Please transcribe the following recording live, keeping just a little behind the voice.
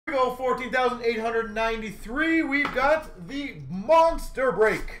Go 14,893. We've got the monster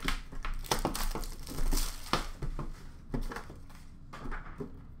break.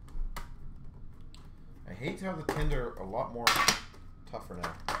 I hate how the tins are a lot more tougher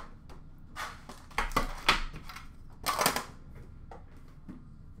now.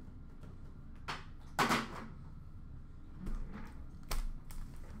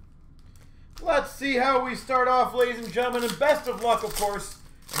 Let's see how we start off, ladies and gentlemen, and best of luck, of course.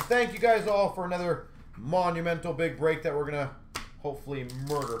 And thank you guys all for another monumental big break that we're going to hopefully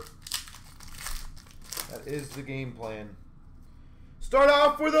murder. That is the game plan. Start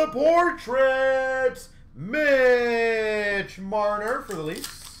off with a portrait. Mitch Marner for the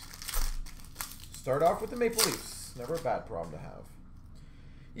Leafs. Start off with the Maple Leafs. Never a bad problem to have.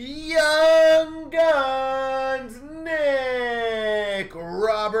 Young Guns, Nick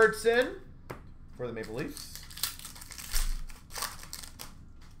Robertson for the Maple Leafs.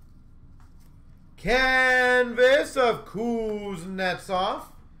 Canvas of Kuznetsov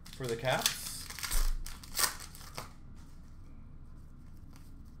for the Caps.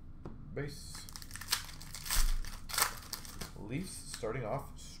 Base. Leafs starting off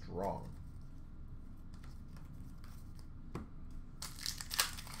strong.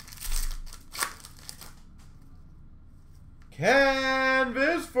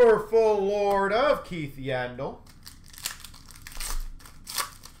 Canvas for Florida of Keith Yandel.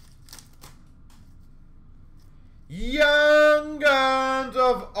 Young Guns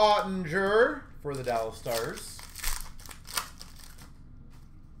of Ottinger for the Dallas Stars.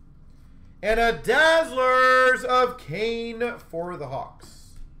 And a Dazzlers of Kane for the Hawks.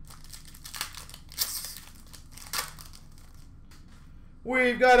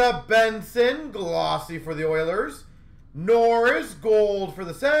 We've got a Benson glossy for the Oilers. Norris gold for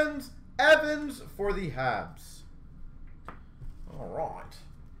the Sens. Evans for the Habs. All right.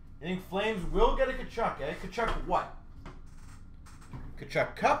 You think Flames will get a Kachuk, eh? Kachuk what?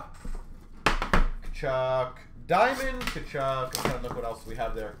 Kachuk Cup. Kachuk Diamond. Kachuk. I'm trying to look what else we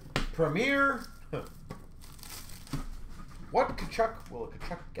have there. Premier. What Kachuk will a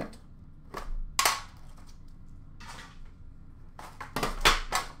Kachuk get?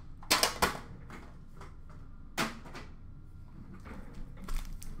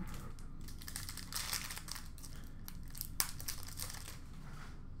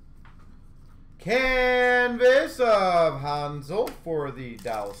 Canvas of Hansel for the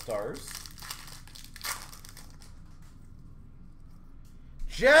Dallas Stars.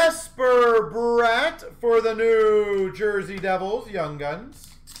 Jesper Bratt for the New Jersey Devils, Young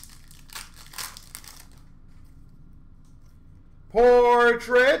Guns.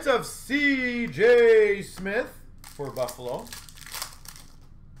 Portrait of C.J. Smith for Buffalo.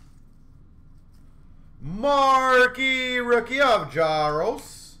 Marquee rookie of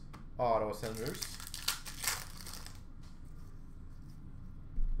Jaros. Auto Senders.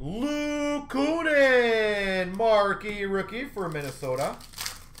 Luke Kunin, marquee rookie for Minnesota.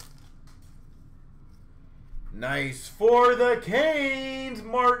 Nice for the Canes,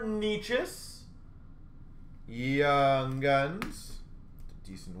 Martin Nietzschus. Young Guns. It's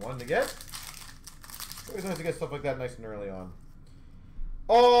a decent one to get. Always nice to get stuff like that nice and early on.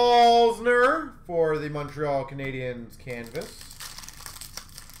 Alzner for the Montreal Canadiens canvas.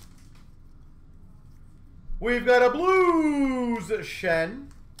 We've got a Blues Shen.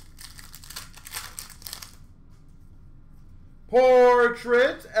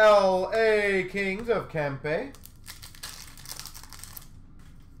 Portrait L.A. Kings of Kempe.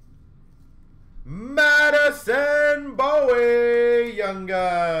 Madison Bowie Young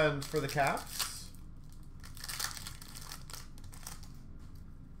Guns for the Caps.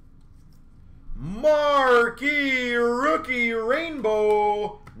 Marquee rookie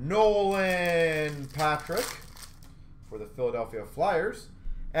Rainbow Nolan Patrick for the Philadelphia Flyers.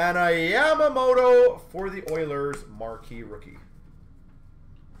 And a Yamamoto for the Oilers, marquee rookie.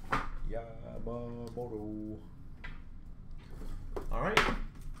 Yamamoto. All right,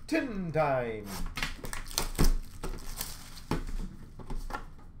 tin time.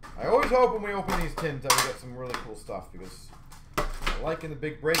 I always hope when we open these tins that we get some really cool stuff, because I like in the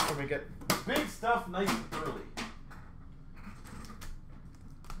big break when we get big stuff nice and early.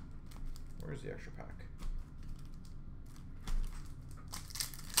 Where's the extra pack?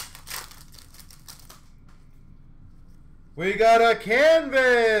 We got a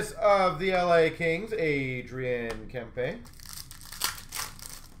canvas of the LA Kings, Adrian Kempe.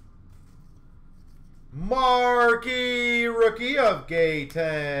 Marquee rookie of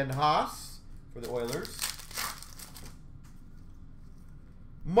Gaetan Haas for the Oilers.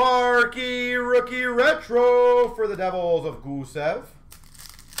 Marquee rookie retro for the Devils of Gusev.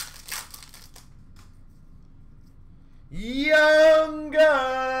 Young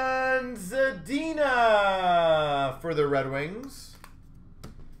Guns Zadina for the Red Wings.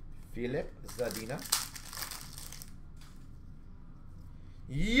 Philip Zadina.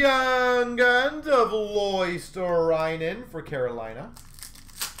 Young Guns of Loisterainen for Carolina.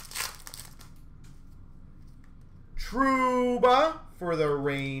 Trouba for the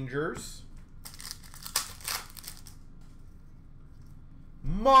Rangers.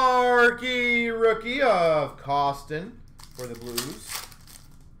 Marquee rookie of Costin for the Blues.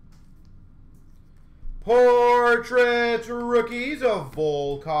 Portrait rookies of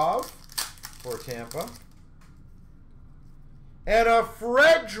Volkov for Tampa. And a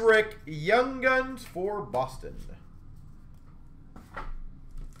Frederick Young Guns for Boston.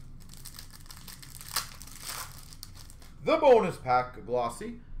 The bonus pack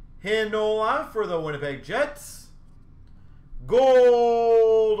glossy. Hinola for the Winnipeg Jets.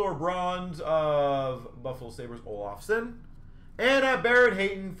 Gold or bronze of Buffalo Sabres Olofsson. And a Barrett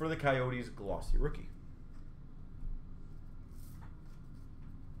Hayton for the Coyotes glossy rookie.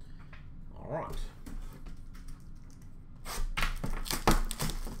 All right.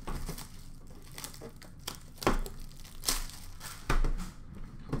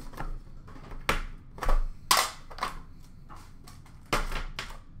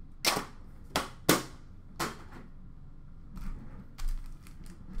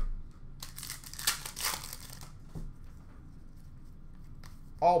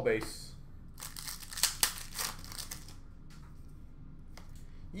 All base.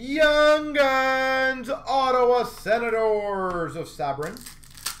 Young Guns Ottawa Senators of Sabrin.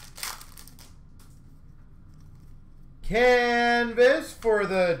 Canvas for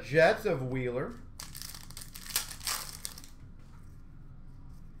the Jets of Wheeler.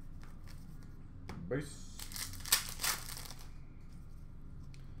 Base.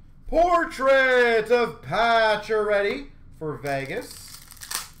 Portrait of Pacioretty for Vegas.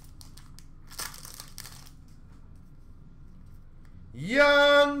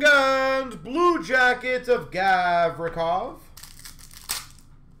 Young Guns Blue Jackets of Gavrikov.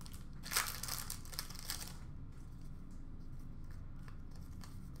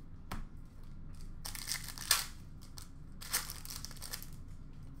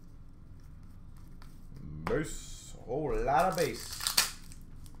 Base. A whole lot of base.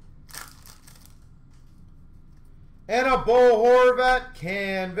 And a Bo Horvat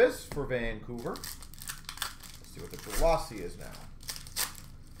canvas for Vancouver. Let's see what the glossy is now.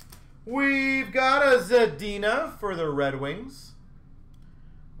 We've got a Zadina for the Red Wings.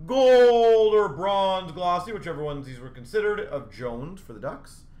 Gold or bronze glossy, whichever ones these were considered, of Jones for the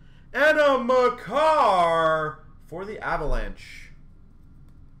Ducks. And a Makar for the Avalanche.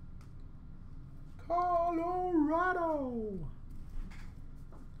 Colorado.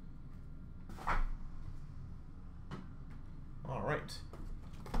 All right.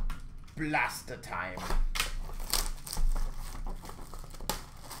 Blaster time.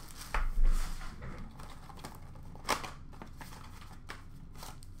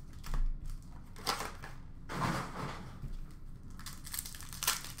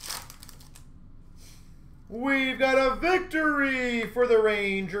 We've got a victory for the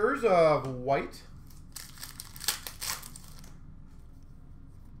Rangers of White.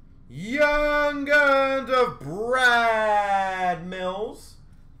 Young Guns of Brad Mills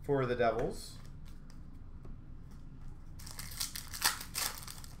for the Devils.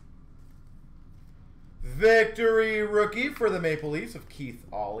 Victory rookie for the Maple Leafs of Keith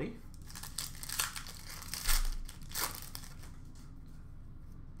Ollie.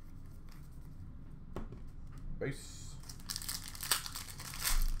 Base.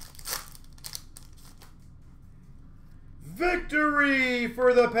 Victory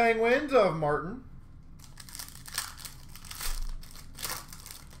for the Penguins of Martin.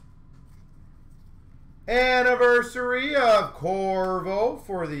 Anniversary of Corvo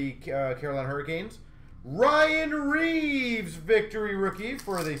for the Carolina Hurricanes. Ryan Reeves victory rookie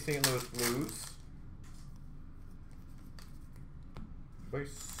for the St. Louis Blues.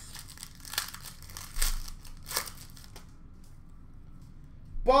 Base.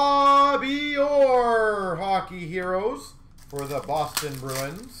 Bobby Orr, Hockey Heroes for the Boston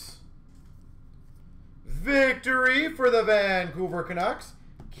Bruins. Victory for the Vancouver Canucks,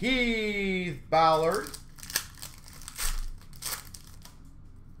 Keith Ballard.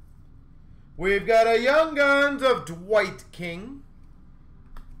 We've got a Young Guns of Dwight King,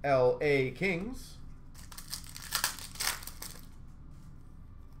 LA Kings.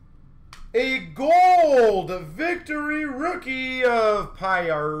 A gold victory rookie of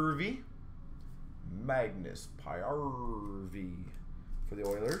Pyarvi. Magnus Pyarvi for the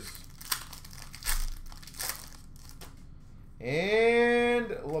Oilers. And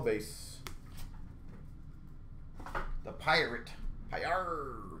LaBase. The Pirate.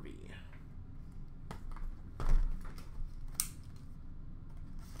 Pyarvi.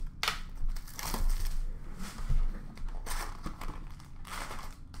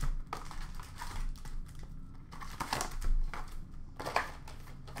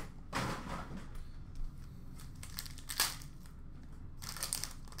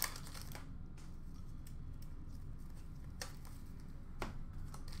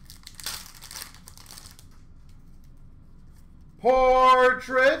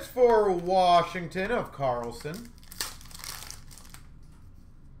 Portraits for Washington of Carlson.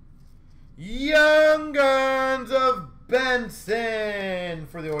 Young Guns of Benson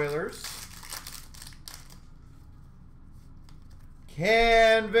for the Oilers.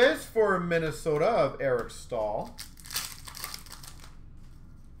 Canvas for Minnesota of Eric Stahl.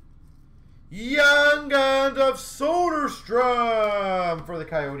 Young Guns of Soderstrom for the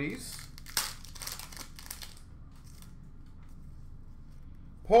Coyotes.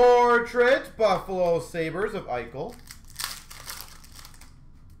 Portraits, Buffalo Sabres of Eichel.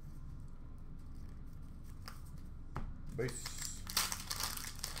 Base.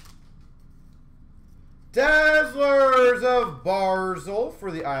 Dazzlers of Barzal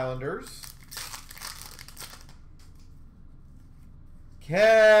for the Islanders.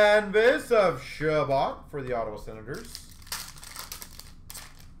 Canvas of Shabbat for the Ottawa Senators.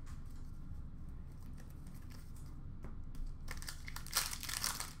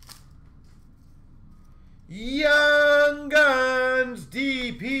 Young Guns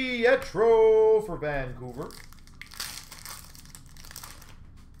DiPietro for Vancouver.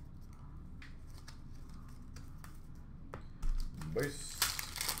 Base.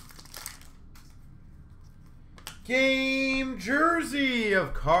 Game jersey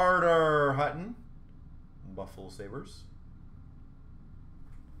of Carter Hutton. Buffalo Sabres.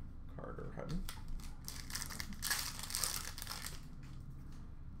 Carter Hutton.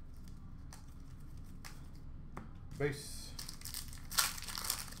 Base.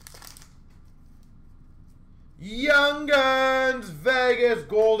 Young Guns Vegas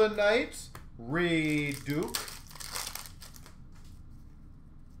Golden Knights. Reed Duke.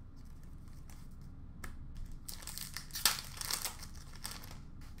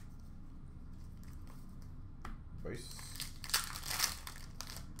 Base.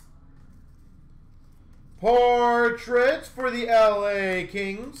 Portraits for the LA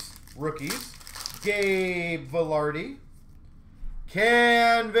Kings. Rookies. Gabe Velarde.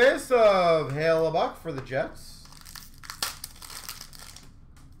 Canvas of Hellebuck for the Jets.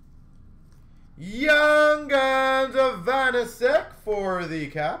 Young Guns of Vanasek for the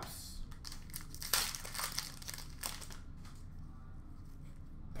Caps.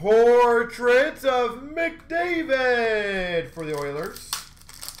 Portraits of McDavid for the Oilers.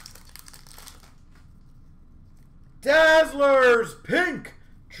 Dazzlers Pink.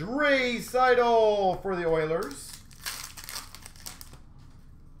 Dre Seidel for the Oilers.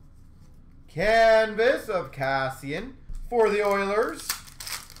 Canvas of Cassian for the Oilers.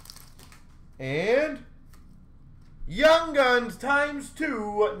 And Young Guns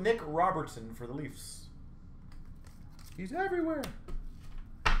 ×2, Nick Robertson for the Leafs. He's everywhere.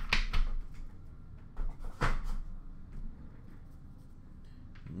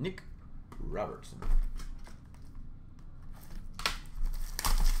 Nick Robertson.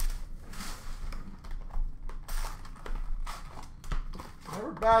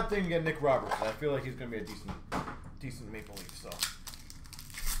 Never a bad thing to get Nick Robertson. I feel like he's going to be a decent Maple Leaf. So,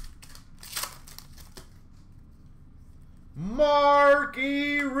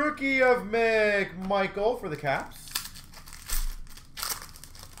 Marquee rookie of McMichael for the Caps.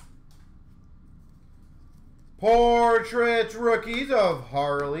 Portraits rookies of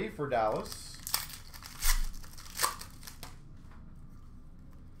Harley for Dallas.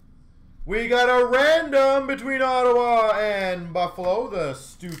 We got a random between Ottawa and Buffalo, the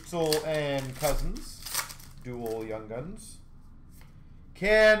Stutzel and Cousins. Dual Young Guns.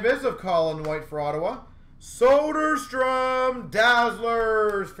 Canvas of Colin White for Ottawa. Soderstrom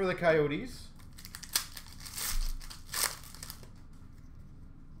Dazzlers for the Coyotes.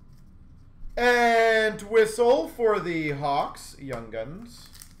 And Whistle for the Hawks, Young Guns.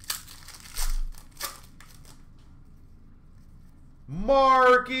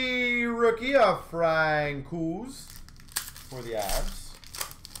 Marquee rookie of Frank Coos for the Avs.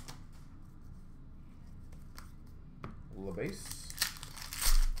 LaBase.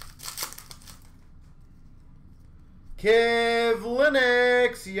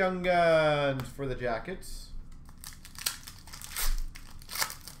 Kivlenix Young Guns for the Jackets.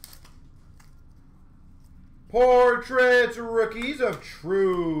 Portraits rookies of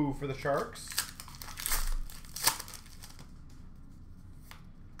True for the Sharks.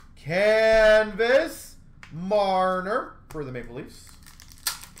 Canvas Marner for the Maple Leafs.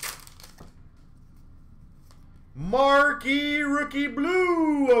 Marquee Rookie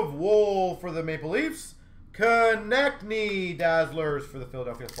Blue of Wool for the Maple Leafs. Konechny Dazzlers for the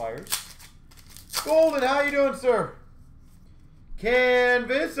Philadelphia Flyers. Golden, how you doing, sir?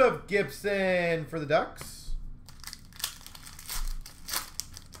 Canvas of Gibson for the Ducks.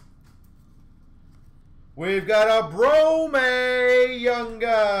 We've got a Brome Young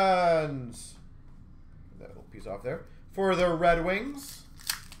Guns. That little piece off there. For the Red Wings.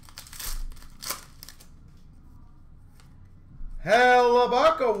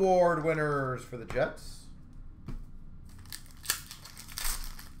 Hellebuck Award winners for the Jets.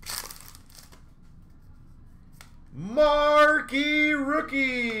 Marquee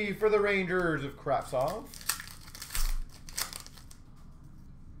Rookie for the Rangers of Kravtsov.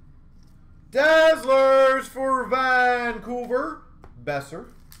 Dazzlers for Vancouver, Besser.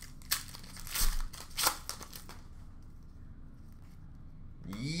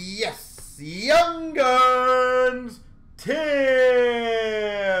 Yes, Young Guns, Tim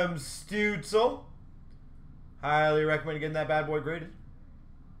Stützle. Highly recommend getting that bad boy graded.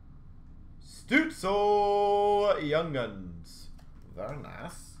 Stützle Young Guns. Very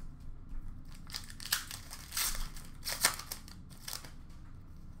nice.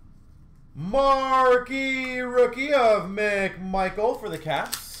 Marquee Rookie of McMichael for the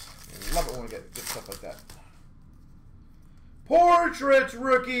Caps. Love it when we get good stuff like that. Portrait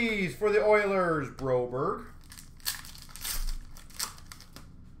Rookies for the Oilers, Broberg.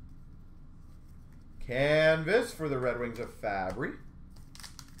 Canvas for the Red Wings of Fabry.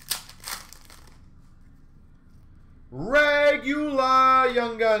 Regular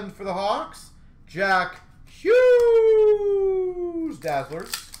Young Guns for the Hawks. Jack Hughes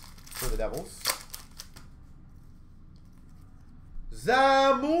Dazzlers for the Devils.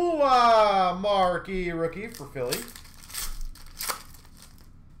 Zamula Marquee Rookie for Philly.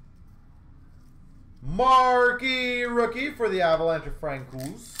 Marquee Rookie for the Avalanche of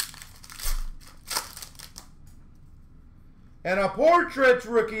Francouz. And a Portraits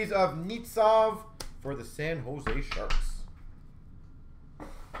Rookies of Nitsov for the San Jose Sharks.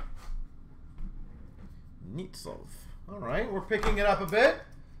 Nitsov. All right, we're picking it up a bit.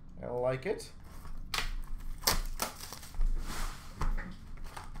 I like it.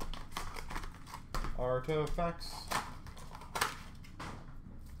 Artifacts.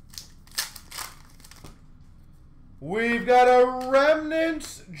 We've got a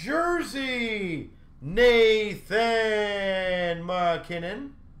Remnants jersey. Nathan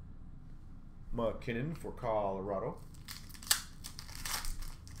McKinnon. McKinnon for Colorado.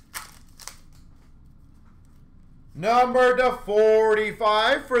 Number to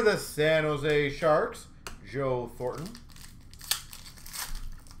 45 for the San Jose Sharks, Joe Thornton.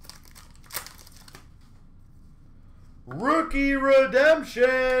 Rookie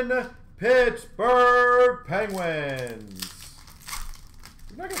Redemption, Pittsburgh Penguins.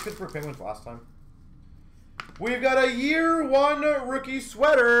 Did I get Pittsburgh Penguins last time? We've got a year one rookie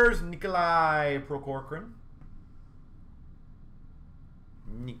sweaters, Nikolai Prokhorkin.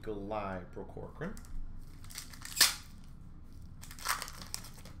 Nikolai Prokhorkin.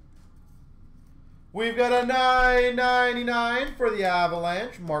 We've got a $9.99 for the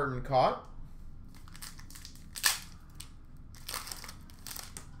Avalanche, Martin Kaut.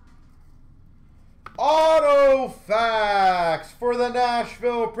 Auto Facts for the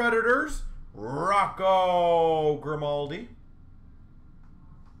Nashville Predators, Rocco Grimaldi.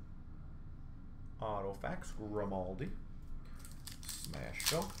 Auto Facts, Grimaldi.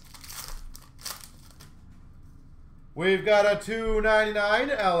 Smashville. We've got a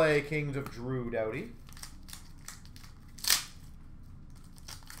 $2.99 LA Kings of Drew Doughty.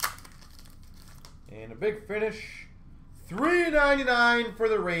 And a big finish, $3.99 for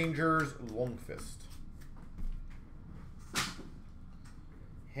the Rangers, Lundqvist.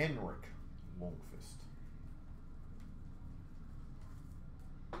 Henrik Lundqvist.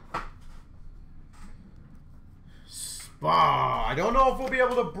 Spa. I don't know if we'll be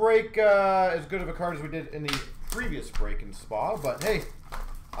able to break as good of a card as we did in the previous break in Spa, but hey,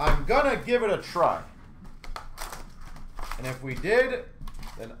 I'm gonna give it a try. And if we did,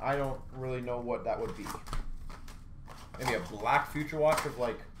 then I don't really know what that would be. Maybe a black Future Watch of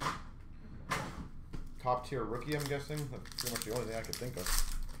like top tier rookie, I'm guessing. That's pretty much the only thing I could think of.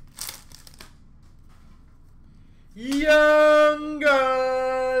 Young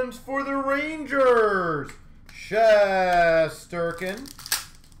Guns for the Rangers, Shesterkin.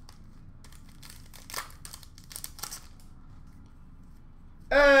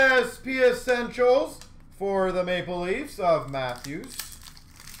 SP Essentials for the Maple Leafs of Matthews.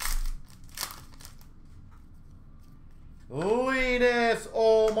 Linus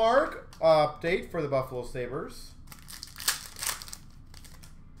Ullmark update for the Buffalo Sabres.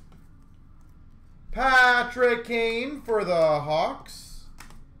 Patrick Kane for the Hawks.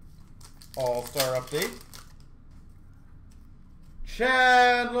 All-Star update.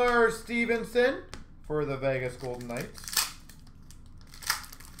 Chandler Stevenson for the Vegas Golden Knights.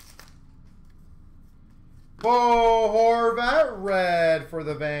 Bo Horvat, red for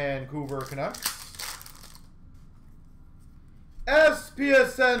the Vancouver Canucks. SP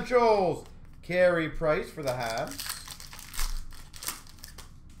Essentials, Carey Price for the Habs.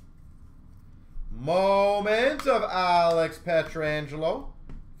 Moment of Alex Pietrangelo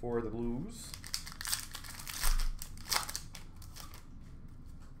for the Blues.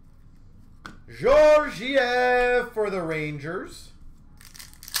 Georgiev for the Rangers.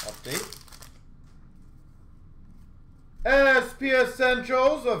 Update. SP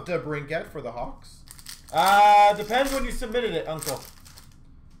Essentials of DeBrincat for the Hawks. Depends when you submitted it, Uncle.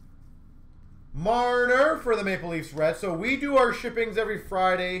 Marner for the Maple Leafs red. So we do our shippings every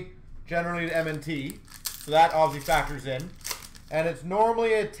Friday, generally to M&T. So that obviously factors in. And it's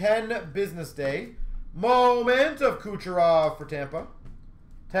normally a 10 business day. Moment of Kucherov for Tampa.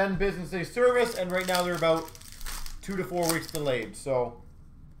 10 business day service, and right now they're about 2 to 4 weeks delayed. So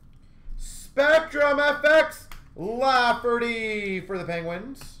Spectrum FX Lafferty for the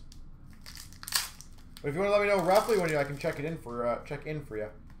Penguins. But if you want to let me know roughly when I can check in for you.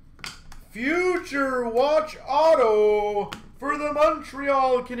 Future Watch Auto for the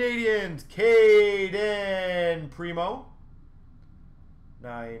Montreal Canadiens. Caden Primo.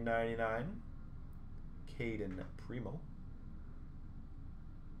 $9.99. Caden Primo.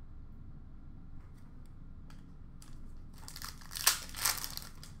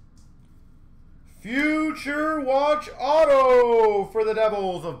 Future Watch Auto for the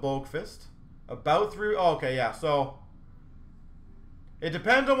Devils of Boakfist. About 3. Oh, okay, yeah. So it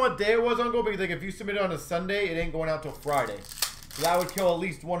depends on what day it was, Uncle, because like if you submit it on a Sunday, it ain't going out till Friday. So that would kill at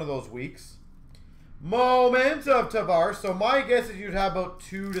least one of those weeks. Moment of Tavares. So my guess is you'd have about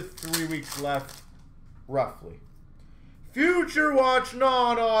 2 to 3 weeks left, roughly. Future Watch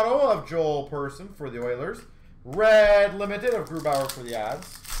non-auto of Joel Person for the Oilers. Red Limited of Grubauer for the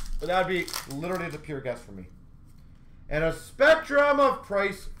Ads. But that would be literally just a pure guess for me. And a Spectrum of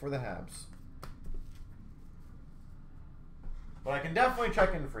Price for the Habs. But I can definitely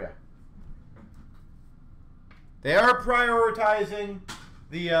check in for you. They are prioritizing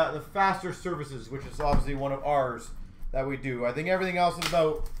the faster services, which is obviously one of ours that we do. I think everything else is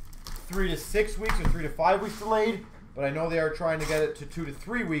about 3 to 6 weeks or 3 to 5 weeks delayed. But I know they are trying to get it to 2 to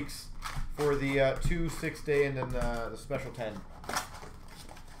 3 weeks for the 2 6-day and then the special 10.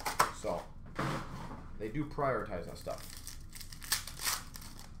 So, they do prioritize that stuff.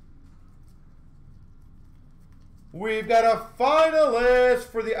 We've got a finalist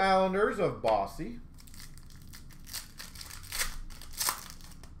for the Islanders of Bossy.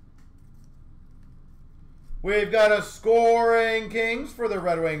 We've got a Scoring Kings for the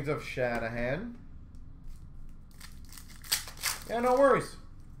Red Wings of Shanahan. Yeah, no worries.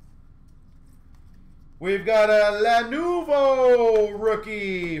 We've got a La Nouveau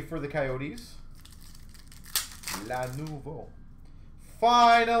rookie for the Coyotes. La Nouveau.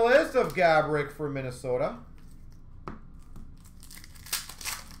 Finalist of Gabrick for Minnesota.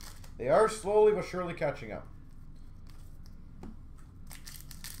 They are slowly but surely catching up.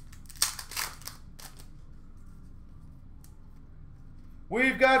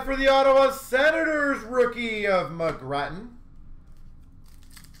 We've got for the Ottawa Senators rookie of McGrattan.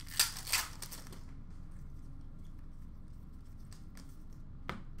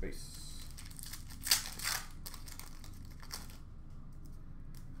 Base.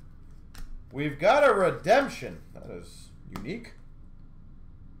 We've got a redemption. That is unique.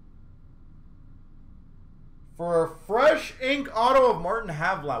 For a fresh ink auto of Martin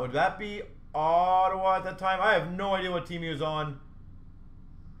Havlat. Would that be Ottawa at that time? I have no idea what team he was on.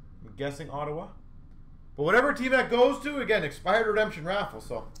 I'm guessing Ottawa. But whatever team that goes to, again, expired redemption raffle.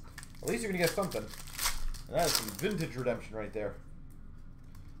 So at least you're going to get something. And that is some vintage redemption right there.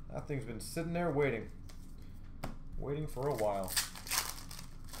 That thing's been sitting there waiting. Waiting for a while.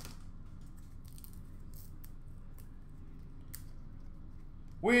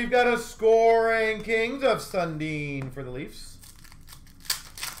 We've got a Scoring Kings of Sundin for the Leafs.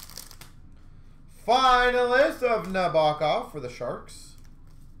 Finalist of Nabokov for the Sharks.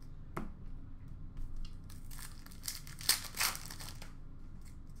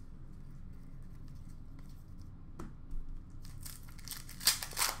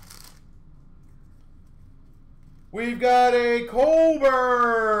 We've got a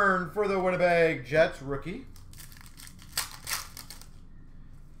Colburn for the Winnipeg Jets rookie.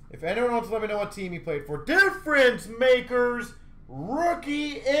 If anyone wants to let me know what team he played for. Difference Makers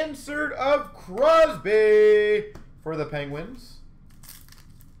rookie insert of Crosby for the Penguins.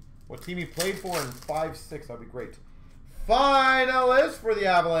 What team he played for in 5-6, that'd be great. Finalist for the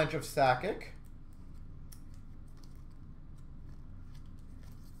Avalanche of Sakic.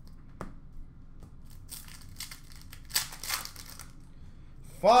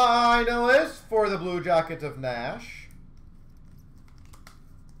 Finalist for the Blue Jackets of Nash.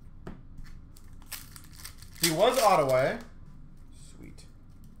 He was Ottawa. Sweet.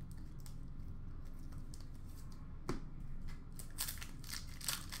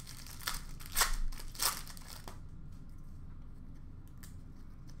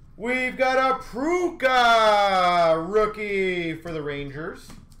 We've got a Pruka rookie for the Rangers.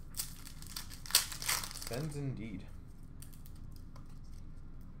 Sends indeed.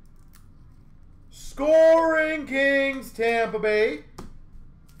 Scoring Kings, Tampa Bay.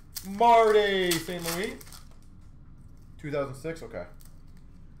 Marty, St. Louis. 2006, okay.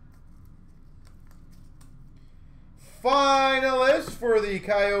 Finalist for the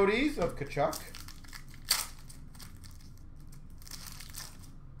Coyotes of Tkachuk.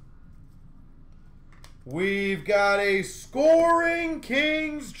 We've got a Scoring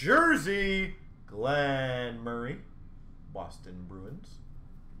Kings jersey, Glenn Murray, Boston Bruins.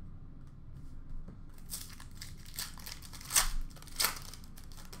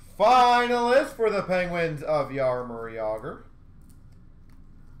 Finalist for the Penguins of Jaromir Jagr.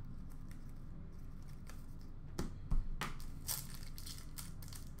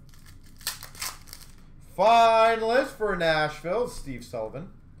 Finalist for Nashville, Steve Sullivan.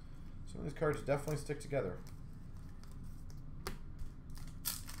 Some of these cards definitely stick together.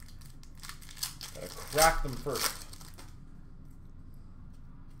 Gotta crack them first.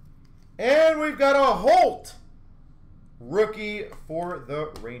 And we've got a Holt rookie for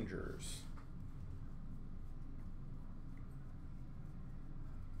the Rangers.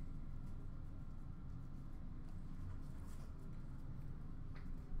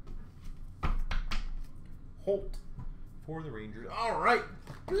 Holt for the Rangers. All right,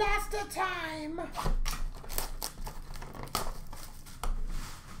 blaster time.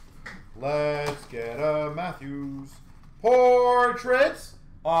 Let's get a Matthews. Portraits,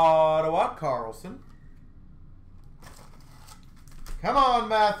 Ottawa, Carlson. Come on,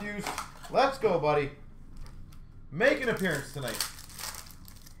 Matthews. Let's go, buddy. Make an appearance tonight.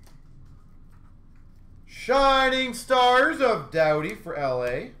 Shining Stars of Doughty for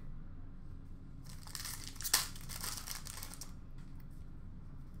LA.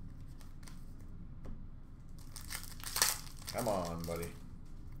 Come on, buddy.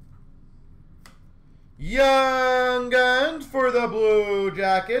 Young Guns for the Blue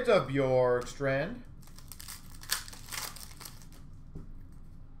Jackets of Bjorkstrand.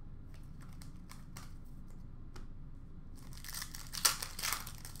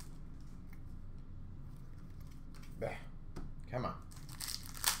 Come on.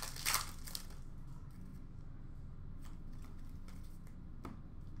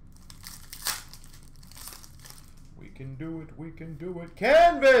 We can do it, we can do it.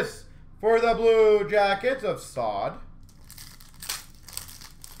 Canvas for the Blue Jackets of Sod.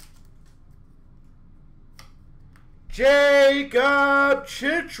 Jacob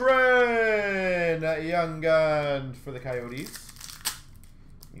Chitrin, Young Guns for the Coyotes.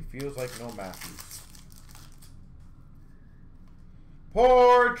 He feels like no Matthews.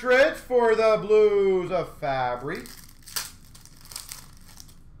 Portraits for the Blues of Fabry.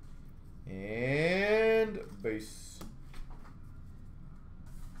 And base.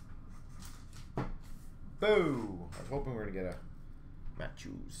 Boo! I was hoping we were going to get a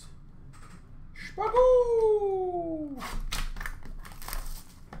Matthews. Spagoo!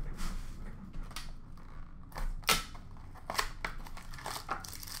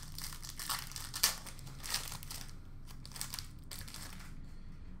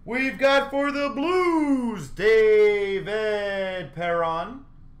 We've got for the Blues, David Perron,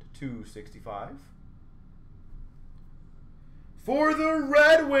 /265. For the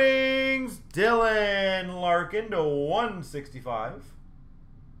Red Wings, Dylan Larkin /165.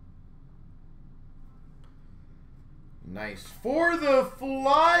 Nice. For the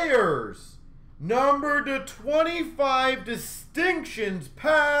Flyers, number /25 distinctions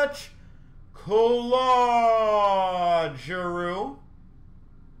patch, Claude Giroux.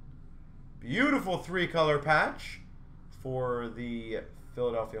 Beautiful 3-color patch for the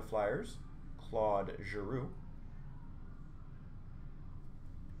Philadelphia Flyers, Claude Giroux.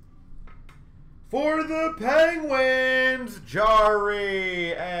 For the Penguins,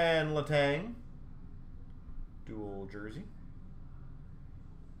 Jari and Letang. Dual jersey.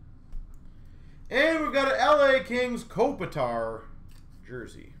 And we've got an LA Kings Kopitar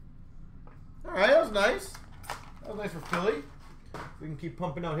jersey. All right, that was nice. That was nice for Philly. We can keep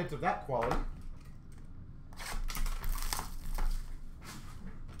pumping out hits of that quality.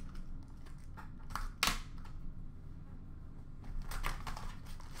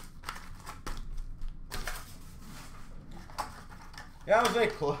 Yeah, I was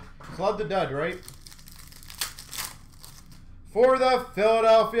like, club the dud, right? For the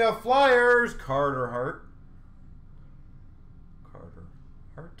Philadelphia Flyers, Carter Hart. Carter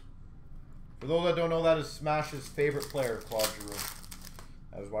Hart. For those that don't know, that is Smash's favorite player, Claude Giroux.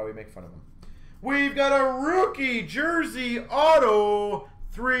 That is why we make fun of him. We've got a rookie jersey auto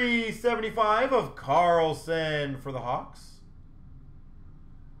 375 of Carlson for the Hawks.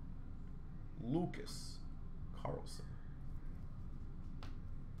 Lucas Carlson.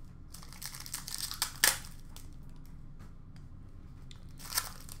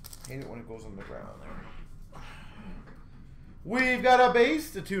 I hate it when it goes on the ground there. We've got a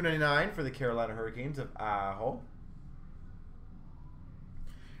base to 299 for the Carolina Hurricanes of Aho.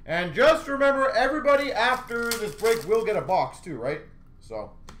 And just remember, everybody after this break will get a box too, right?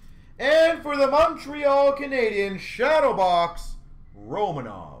 So, and for the Montreal Canadiens Shadow Box,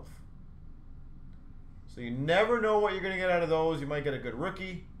 Romanov. So you never know what you're going to get out of those. You might get a good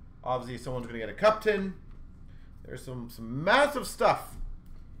rookie. Obviously, someone's going to get a cup tin. There's some massive stuff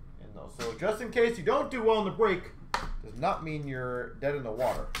in those. So just in case you don't do well in the break, does not mean you're dead in the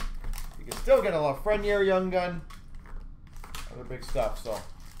water. You can still get a Lafreniere Young Gun. Other big stuff, so.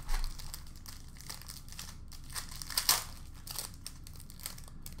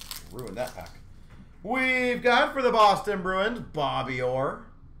 Ruined that pack. We've got for the Boston Bruins, Bobby Orr.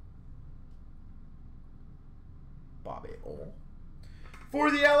 Bobby Orr. For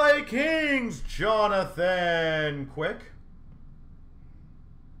the LA Kings, Jonathan Quick.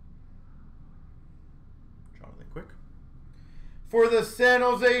 Jonathan Quick. For the San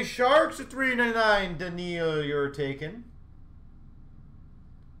Jose Sharks, at $3.99, Daniil Yurtakin.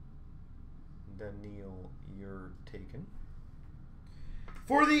 Daniil Yurtakin.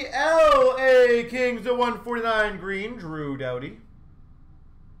 For the LA Kings, the 149 green, Drew Doughty.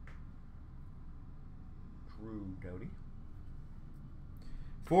 Drew Doughty.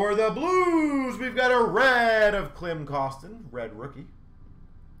 For the Blues, we've got a red of Klim Kostin, red rookie.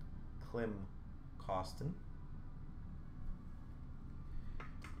 Klim Kostin.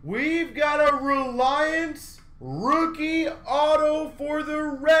 We've got a Reliance rookie auto for the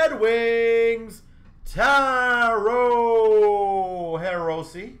Red Wings, Taro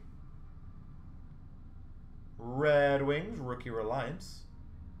Hirose. Red Wings, rookie Reliance,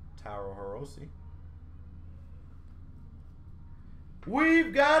 Taro Hirose.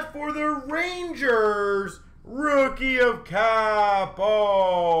 We've got for the Rangers, rookie of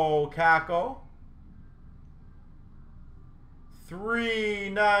Capo Caco.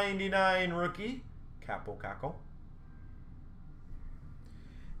 $3.99 rookie, Capo Caco.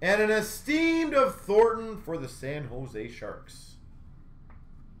 And an esteemed of Thornton for the San Jose Sharks.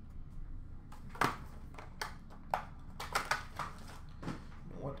 You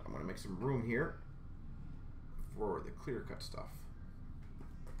know what? I'm going to make some room here for the clear cut stuff.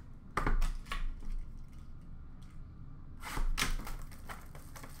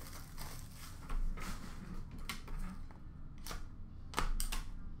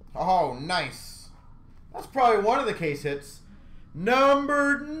 Oh, nice. That's probably one of the case hits.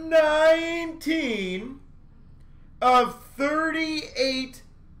 Number 19 of 38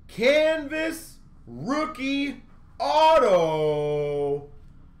 canvas rookie auto,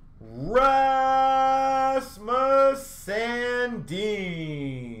 Rasmus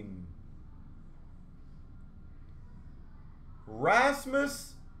Sandin.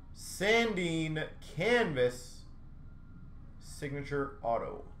 Rasmus Sandin canvas signature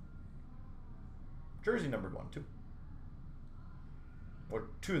auto. Jersey numbered 1, 2. Or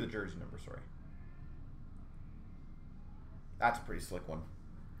 2 of the jersey numbers, sorry. That's a pretty slick one.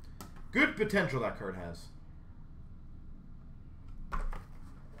 Good potential that card has.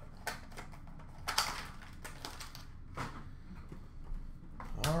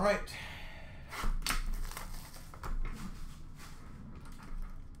 All right.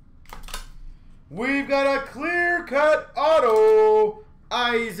 We've got a clear-cut auto,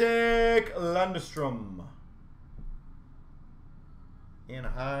 Isaac Lundstrom.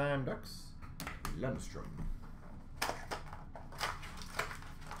 Anaheim Ducks, Lundstrom.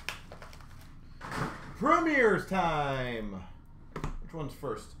 Premieres time. Which one's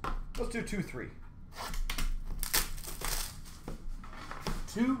first? Let's do 2, 3.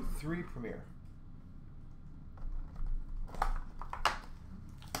 2-3 Premier.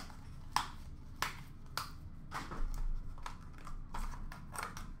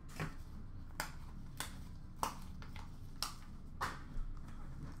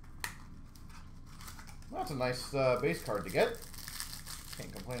 Well, that's a nice base card to get.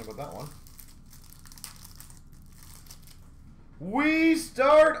 Can't complain about that one. We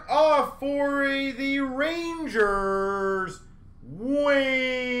start off for the Rangers, Wayne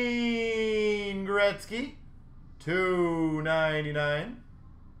Gretzky, $2.99.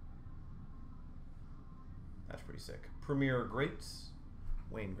 That's pretty sick. Premier Greats,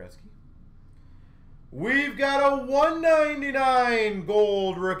 Wayne Gretzky. We've got a $1.99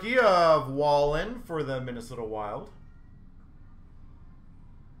 gold rookie of Wallen for the Minnesota Wild.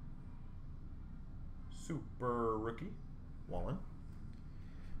 Super rookie, Wallen.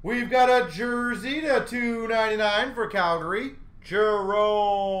 We've got a jersey to $2.99 for Calgary,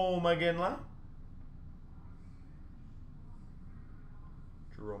 Jerome McGinley.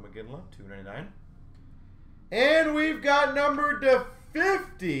 Jerome McGinley, $2.99. And we've got numbered to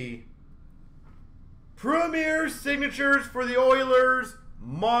 50 Premier Signatures for the Oilers,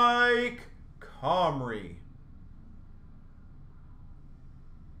 Mike Comrie.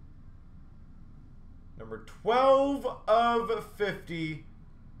 Number 12 of 50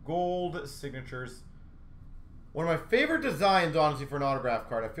 gold signatures. One of my favorite designs, honestly, for an autograph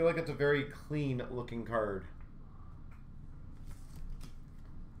card. I feel like it's a very clean looking card.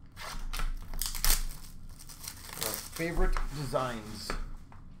 One of my favorite designs.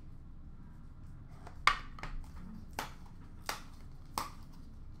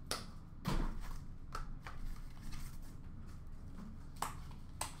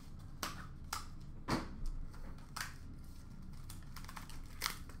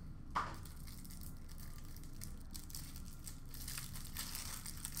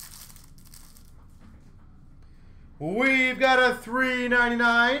 We've got a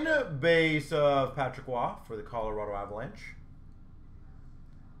 $3.99 base of Patrick Waugh for the Colorado Avalanche.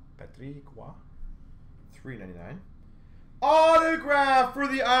 Patrick Waugh, $3.99. Autograph for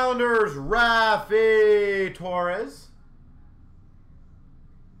the Islanders, Rafi Torres.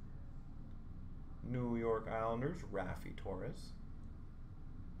 New York Islanders, Rafi Torres.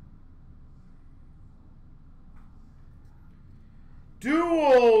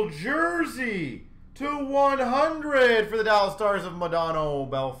 Dual jersey to 100 for the Dallas Stars of Modano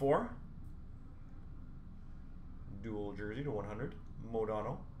Belfour. Dual jersey to 100,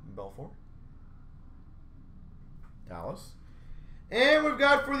 Modano Belfour. Dallas. And we've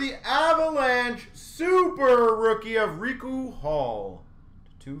got for the Avalanche, super rookie of Riku Hall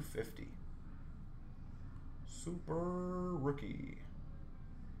to 250. Super rookie.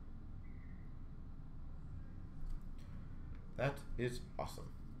 That is awesome.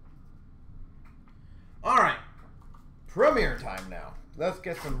 All right, Premier time now. Let's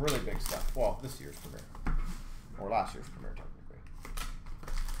get some really big stuff. Well, this year's Premier, or last year's Premier, technically.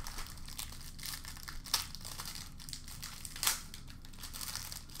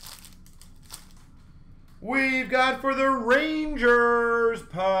 We've got for the Rangers,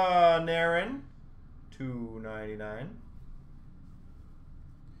 Panarin, $2.99.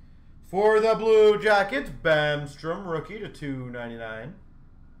 For the Blue Jackets, Bamstrom, rookie to $2.99.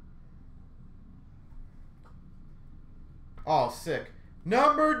 Oh, sick.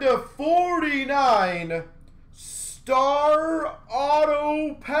 Numbered to 49, Star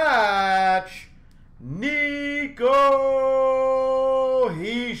Auto Patch, Nico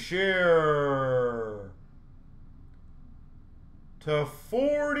Hischier. To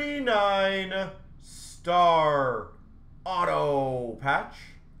 49, Star Auto Patch,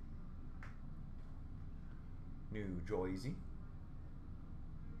 New Jersey.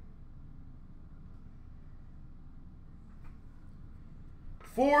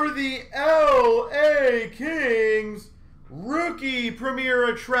 For the LA Kings, rookie Premier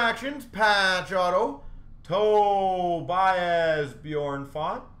Attractions patch auto, Tobias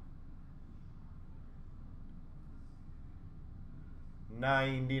Bjornfot,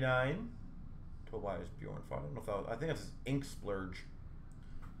 $99. Tobias Bjornfot. I don't know if that was, I think that's his ink splurge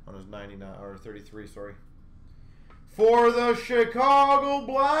on his 99 or 33. Sorry. For the Chicago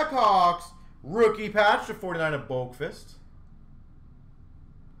Blackhawks, rookie patch to 49 of Boakfist.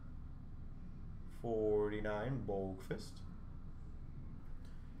 49 Boakfist.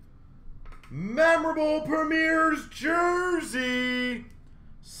 Memorable Premier's jersey,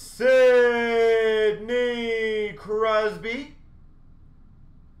 Sidney Crosby.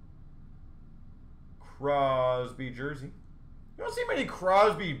 Crosby jersey. You don't see many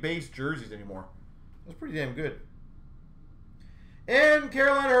Crosby based jerseys anymore. That's pretty damn good. And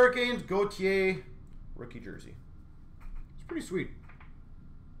Carolina Hurricanes, Gauthier, rookie jersey. It's pretty sweet.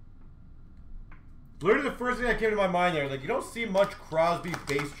 Literally the first thing that came to my mind there, like you don't see much Crosby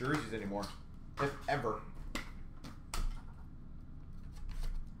base jerseys anymore, if ever.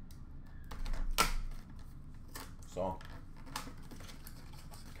 So,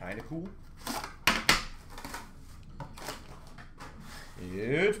 kind of cool.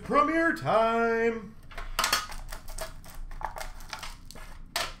 It's premiere time.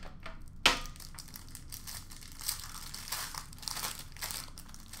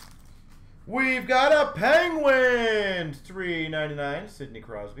 We've got a Penguins, $3.99, Sidney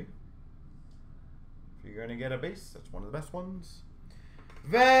Crosby. If you're going to get a base, that's one of the best ones.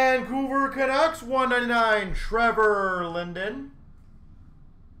 Vancouver Canucks, $1.99, Trevor Linden.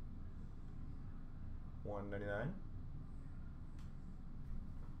 $1.99.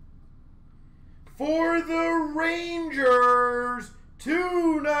 For the Rangers,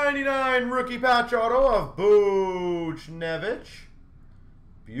 $2.99 rookie patch auto of Buchnevich.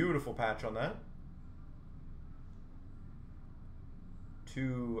 Beautiful patch on that.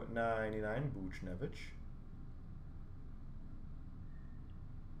 $2.99 Buchnevich.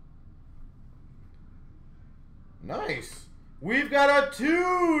 Nice. We've got a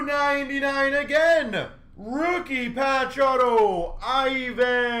 $2.99 again. Rookie patch auto,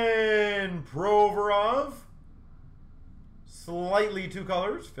 Ivan Provorov. Slightly two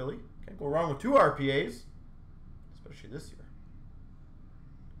colors, Philly. Can't go wrong with two RPAs, especially this year.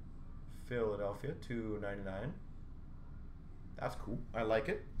 Philadelphia, $2.99. That's cool. I like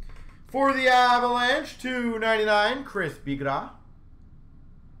it. For the Avalanche, $2.99, Chris Bigra.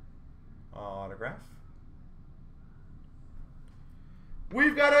 Autograph.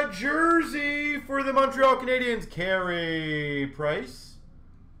 We've got a jersey for the Montreal Canadiens, Carey Price,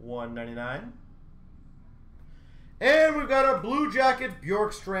 $1.99. And we've got a Blue Jacket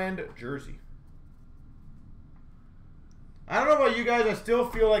Bjorkstrand jersey. I don't know about you guys, I still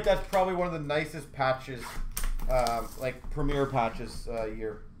feel like that's probably one of the nicest patches, like premier patches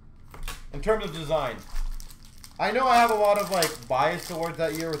year, in terms of design. I know I have a lot of like bias towards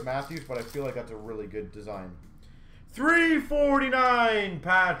that year with Matthews, but I feel like that's a really good design. $3.49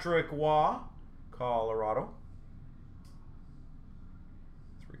 Patrick Waugh, Colorado.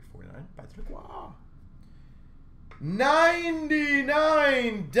 $3.49 Patrick Waugh.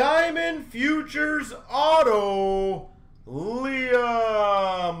 $99 Diamond Futures Auto,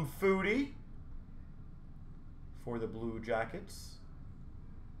 Liam Foudy. For the Blue Jackets,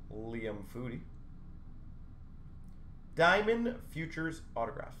 Liam Foudy. Diamond Futures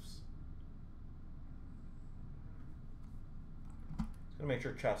autographs. Just gonna make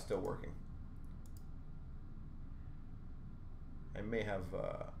sure chat's still working. I may have,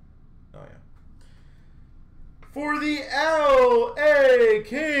 oh yeah. For the LA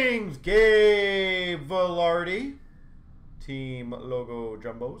Kings, Gabe Vilardi. Team logo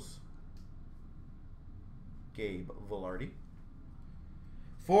jumbos. Gabe Vilardi.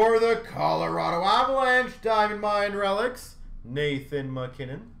 For the Colorado Avalanche, Diamond Mine Relics, Nathan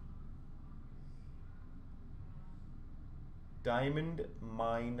MacKinnon. Diamond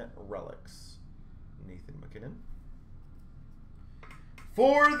Mine Relics, Nathan MacKinnon.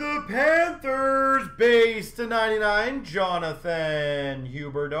 For the Panthers, base to 99, Jonathan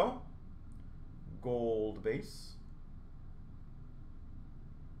Huberdeau. Gold base.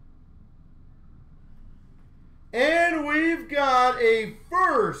 And we've got a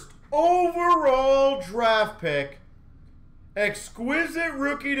first overall draft pick. Exquisite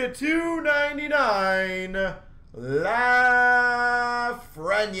rookie to 299.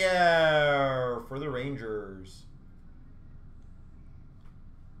 Lafreniere for the Rangers.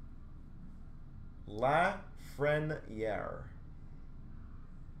 Lafreniere.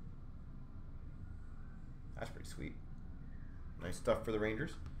 That's pretty sweet. Nice stuff for the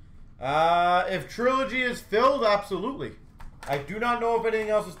Rangers. If Trilogy is filled, absolutely. I do not know if anything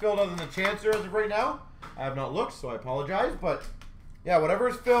else is filled other than the Chancer as of right now. I have not looked, so I apologize. But, yeah, whatever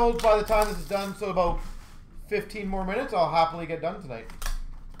is filled by the time this is done, so about 15 more minutes, I'll happily get done tonight.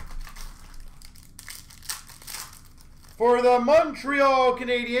 For the Montreal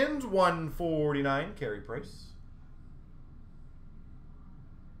Canadiens, $1.49, Carey Price.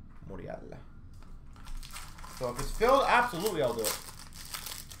 Montreal. So if it's filled, absolutely I'll do it.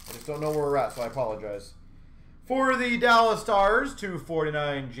 I just don't know where we're at, so I apologize. For the Dallas Stars,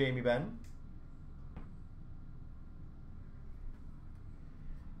 $2.49, Jamie Benn.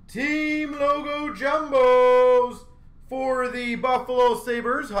 Team logo jumbos for the Buffalo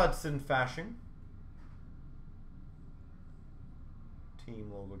Sabres, Hudson Fasching.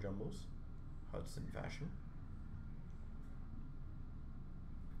 Team logo jumbos, Hudson Fasching.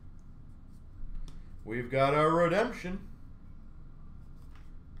 We've got our redemption.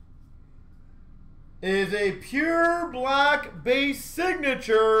 Is a pure black base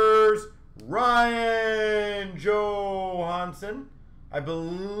signatures, Ryan Johansson. I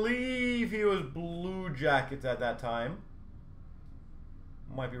believe he was Blue Jackets at that time.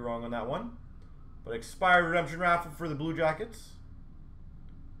 Might be wrong on that one. But expired redemption raffle for the Blue Jackets.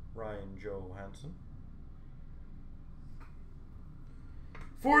 Ryan Johansson.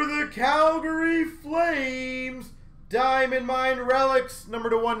 For the Calgary Flames, Diamond Mine Relics, number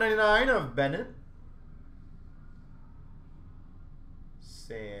to 199 of Bennett.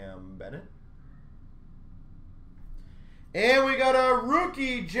 Sam Bennett. And we got our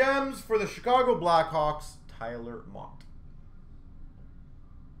rookie gems for the Chicago Blackhawks, Tyler Mott.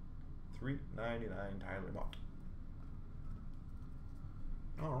 $3.99 Tyler Mott.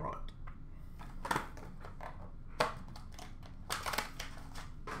 All right.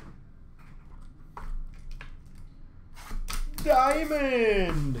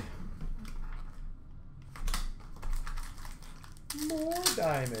 Diamond. More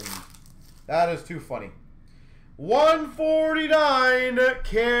diamond. That is too funny. 149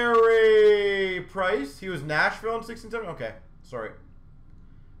 Carey Price. He was Nashville in 16-7. Okay, sorry.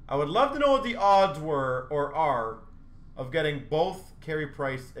 I would love to know what the odds were or are of getting both Carey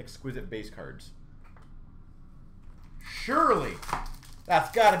Price exquisite base cards. Surely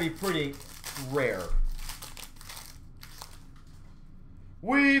that's got to be pretty rare.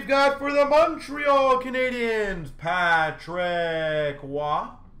 We've got for the Montreal Canadiens, Patrick Roy.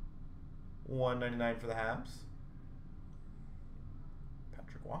 $1.99 for the Habs.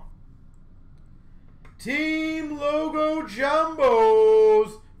 Patrick Roy. Team logo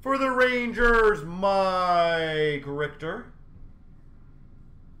jumbos for the Rangers, Mike Richter.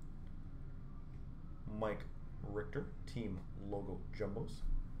 Mike Richter, team logo jumbos.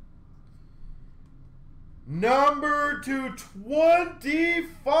 Number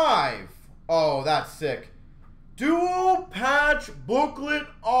 225. Oh, that's sick. Dual patch booklet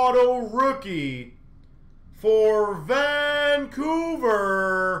auto rookie for Vancouver,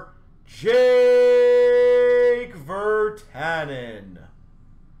 Jake Virtanen.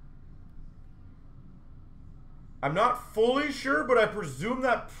 I'm not fully sure, but I presume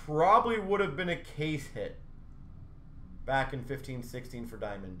that probably would have been a case hit back in 15-16 for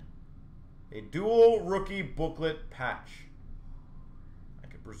Diamond. A dual rookie booklet patch. I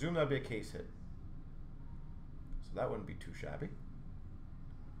could presume that would be a case hit. So that wouldn't be too shabby.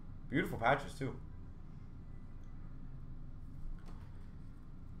 Beautiful patches too.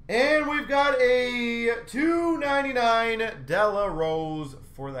 And we've got a $2.99 Della Rose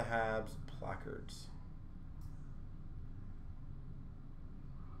for the Habs placards.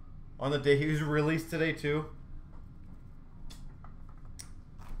 On the day he was released today too.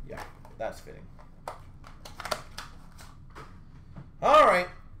 Yeah. That's fitting. All right.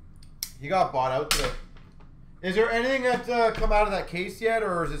 He got bought out today. Is there anything that's come out of that case yet,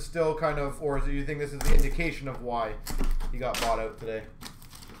 or is it still kind of, or do you think this is the indication of why he got bought out today?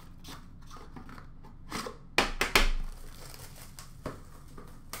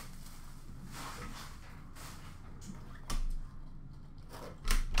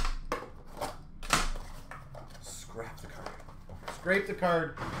 Scrap the card. Scrape the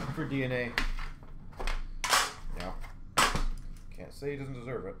card for DNA. Yeah. Can't say he doesn't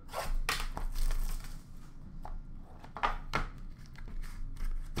deserve it.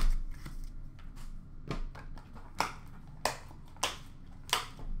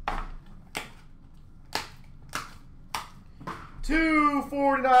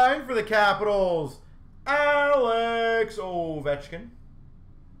 $2.49 for the Capitals, Alex Ovechkin.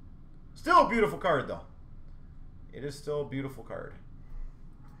 Still a beautiful card though. It is still a beautiful card.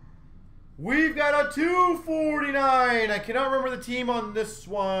 We've got a $2.49. I cannot remember the team on this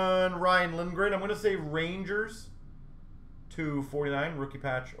one. Ryan Lindgren. I'm going to say Rangers. $2.49. Rookie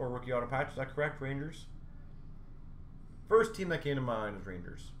patch or rookie auto patch. Is that correct? Rangers. First team that came to mind is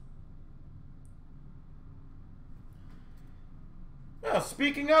Rangers. Now,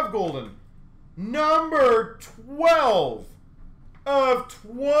 speaking of golden, number 12 of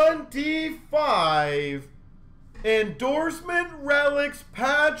 25. Endorsement Relics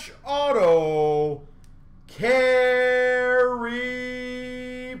Patch Auto, Carey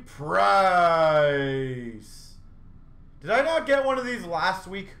Price. Did I not get one of these last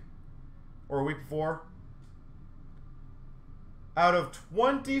week or a week before? Out of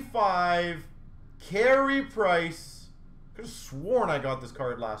 25, Carey Price. Could have sworn I got this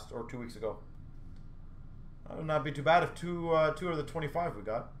card last or 2 weeks ago. That would not be too bad if two out of the 25 we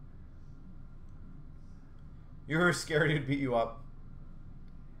got. You were scared he'd beat you up.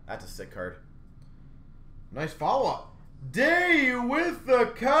 That's a sick card. Nice follow-up. Day with the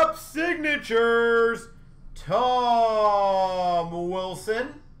Cup signatures, Tom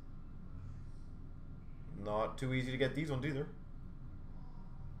Wilson. Not too easy to get these ones either.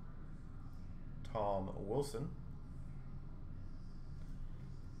 Tom Wilson.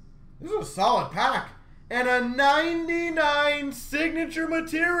 This is a solid pack. And a 99 signature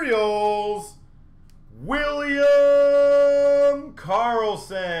materials, William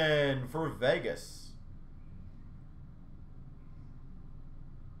Karlsson for Vegas.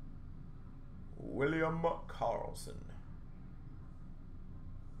 William Karlsson.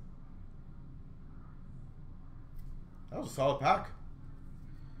 That was a solid pack.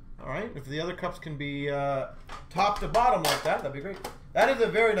 All right, if the other cups can be top to bottom like that, that'd be great. That is a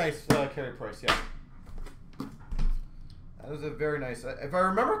very nice carry price, yeah. That is a very nice. If I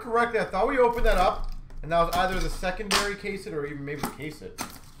remember correctly, I thought we opened that up, and that was either the secondary case it or even maybe the case it.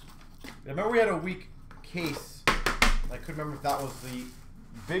 I remember we had a weak case. I couldn't remember if that was the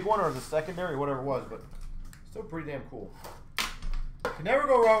big one or the secondary, whatever it was, but still pretty damn cool. Can never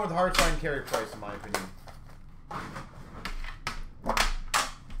go wrong with hard sign carry price, in my opinion.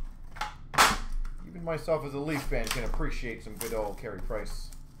 Even myself as a Leaf fan can appreciate some good old carry price.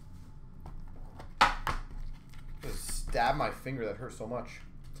 Just stab my finger, that hurts so much.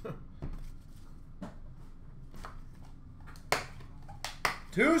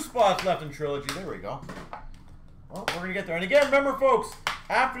 Two spots left in Trilogy. There we go. Well, we're going to get there. And again, remember, folks,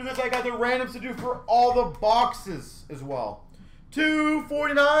 after this, I got the randoms to do for all the boxes as well.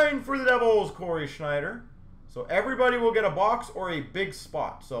 $2.49 for the Devils, Corey Schneider. So everybody will get a box or a big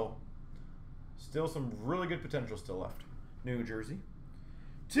spot. So still some really good potential still left. New Jersey.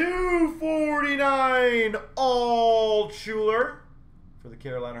 $2.49 Altschuler for the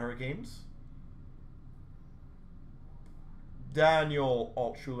Carolina Hurricanes. Daniel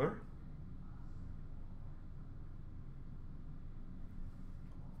Altschuler.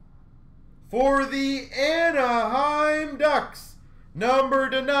 For the Anaheim Ducks, number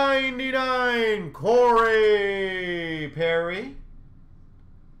 /99, Corey Perry.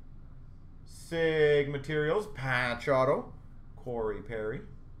 Sig Materials, patch auto, Corey Perry.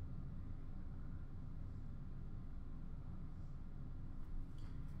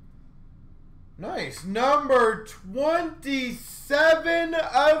 Nice. Number 27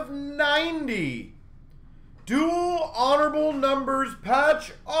 of 90. Dual honorable numbers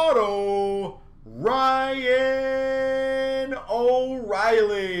patch auto, Ryan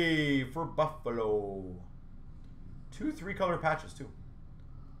O'Reilly for Buffalo. 2 3-color patches too.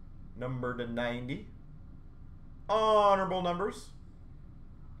 Number /90. Honorable numbers.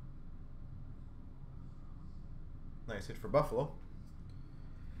 Nice hit for Buffalo.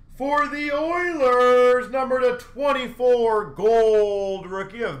 For the Oilers, number /24, gold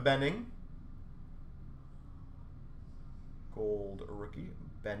rookie of Benning. Gold rookie,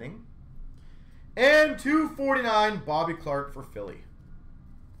 Benning. And $2.49, Bobby Clark for Philly.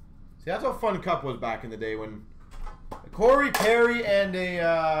 See, that's how fun Cup was back in the day when Corey Perry and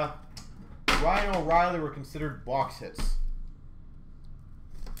a Ryan O'Reilly were considered box hits.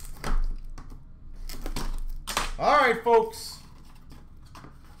 All right, folks.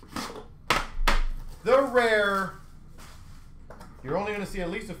 The rare. You're only going to see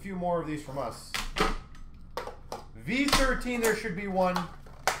at least a few more of these from us. V13, there should be one.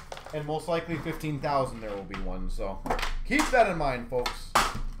 And most likely 15,000 there will be one. So keep that in mind, folks.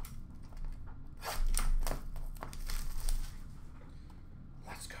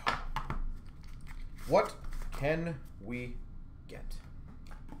 Let's go. What can we get?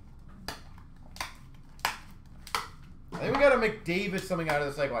 I think we got to McDavid something out of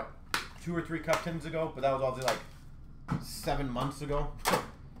this, like, what, 2 or 3 cup tins ago? But that was obviously like 7 months ago.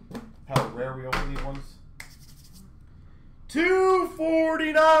 How rare we open these ones.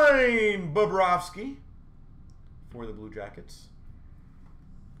 $2.49 Bobrovsky for the Blue Jackets.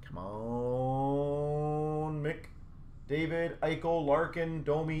 Come on, Mick. David, Eichel, Larkin,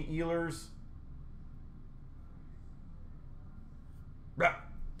 Domi, Ehlers.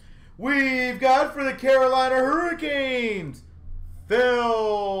 We've got for the Carolina Hurricanes,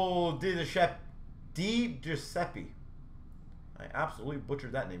 Phil DiGiuseppe. I absolutely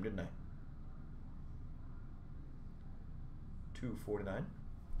butchered that name, didn't I? $2.49.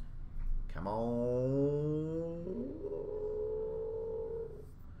 Come on.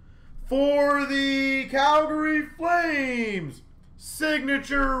 For the Calgary Flames,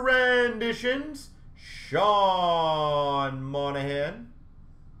 signature renditions, Sean Monahan.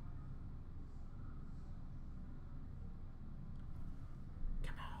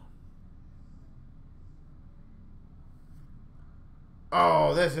 Come on.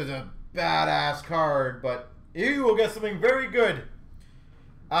 Oh, this is a badass card, but you will get something very good.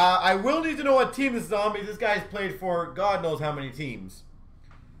 I will need to know what team this is on because this guy's played for God knows how many teams.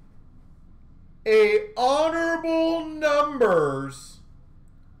 A honorable numbers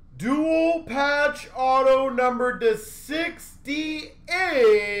dual patch auto numbered to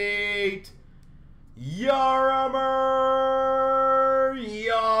 68 Jaromir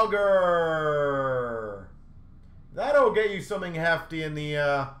Jagr. That'll get you something hefty in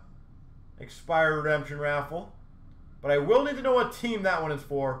the expired redemption raffle. But I will need to know what team that one is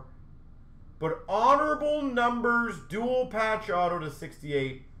for. But honorable numbers dual patch auto to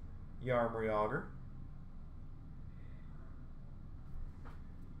 68 Jaromir Jagr.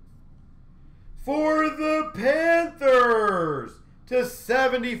 For the Panthers to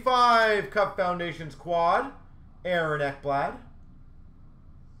 75 Cup Foundations quad, Aaron Ekblad.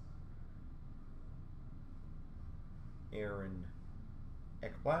 Aaron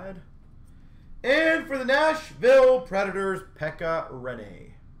Ekblad. And for the Nashville Predators, Pekka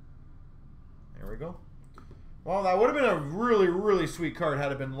Rinne. There we go. Well, that would have been a really, really sweet card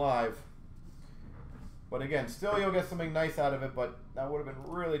had it been live. But again, still you'll get something nice out of it, but that would have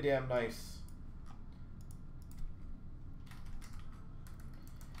been really damn nice.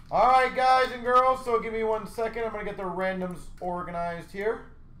 Alright, guys and girls, so give me 1 second. I'm going to get the randoms organized here.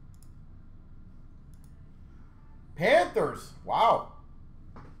 Panthers. Wow.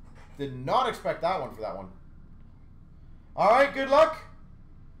 Did not expect that one for that one. Alright, good luck.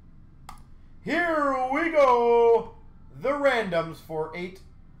 Here we go. The randoms for 8.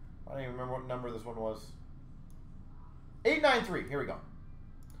 I don't even remember what number this one was. 893. Here we go.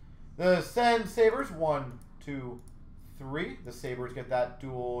 The Sens Sabres. 1, 2, 3. The Sabres get that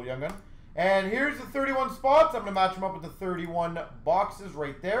dual young gun. And here's the 31 spots. I'm going to match them up with the 31 boxes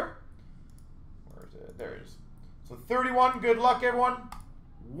right there. Where is it? There it is. So 31. Good luck, everyone.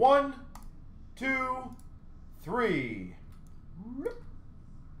 1, 2, 3.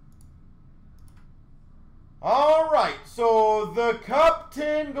 All right, so the Cup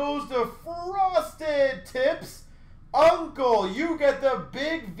tin goes to Frosted Tips. Uncle, you get the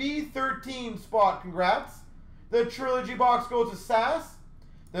big V13 spot. Congrats. The Trilogy box goes to Sass.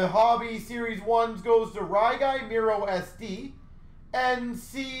 The Hobby Series 1s goes to Ryguy, Miro SD.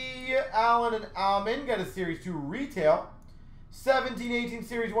 NC, Allen, and Alman get a Series 2 retail. 17-18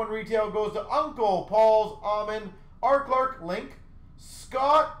 Series 1 retail goes to Uncle, Paul's, Alman, R. Clark, Link.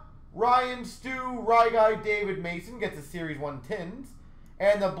 Scott, Ryan, Stu, Ryguy, David, Mason gets a Series 1 tins.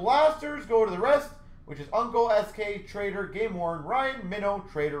 And the Blasters go to the rest, which is Uncle, SK, Trader, Game Worn, Ryan, Minnow,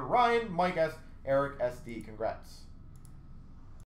 Trader, Ryan, Mike S, Eric, SD. Congrats.